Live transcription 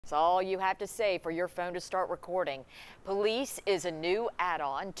That's all you have to say for your phone to start recording. Police is a new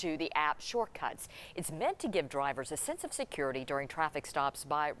add-on to the app Shortcuts. It's meant to give drivers a sense of security during traffic stops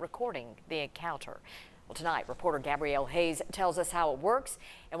by recording the encounter. Well, tonight, reporter Gabrielle Hayes tells us how it works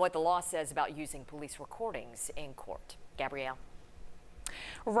and what the law says about using police recordings in court. Gabrielle.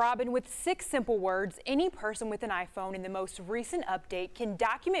 Robin, with 6 simple words, any person with an iPhone in the most recent update can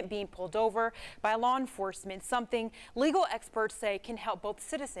document being pulled over by law enforcement, something legal experts say can help both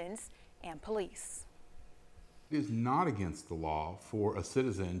citizens and police. It is not against the law for a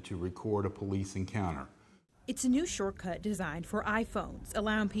citizen to record a police encounter. It's a new shortcut designed for iPhones,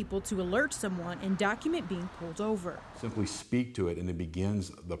 allowing people to alert someone and document being pulled over. Simply speak to it and it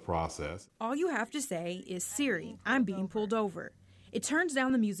begins the process. All you have to say is, "Siri, I'm being pulled over." It turns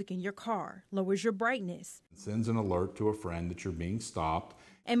down the music in your car, lowers your brightness. It sends an alert to a friend that you're being stopped.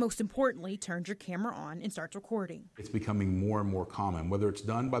 And most importantly, turns your camera on and starts recording. It's becoming more and more common, whether it's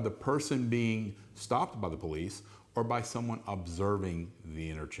done by the person being stopped by the police or by someone observing the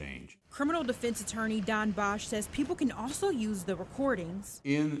interchange. Criminal defense attorney Don Bosch says people can also use the recordings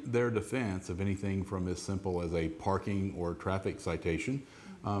in their defense of anything from as simple as a parking or traffic citation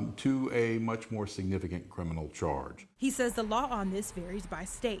to a much more significant criminal charge. He says the law on this varies by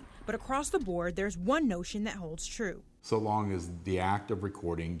state, but across the board, there's one notion that holds true. So long as the act of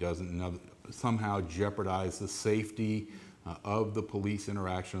recording doesn't somehow jeopardize the safety of the police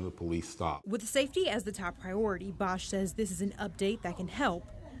interaction or the police stop. With safety as the top priority, Bosch says this is an update that can help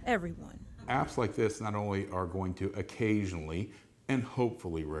everyone. Apps like this not only are going to occasionally and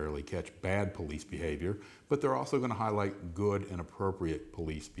hopefully rarely catch bad police behavior, but they're also going to highlight good and appropriate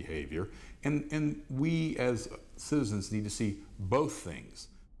police behavior. And we as citizens need to see both things.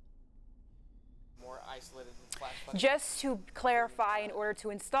 More isolated flash. Just to clarify, in order to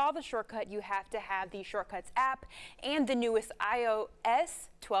install the shortcut, you have to have the Shortcuts app and the newest iOS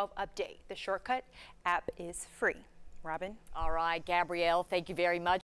 12 update. The Shortcut app is free. Robin? All right, Gabrielle, thank you very much.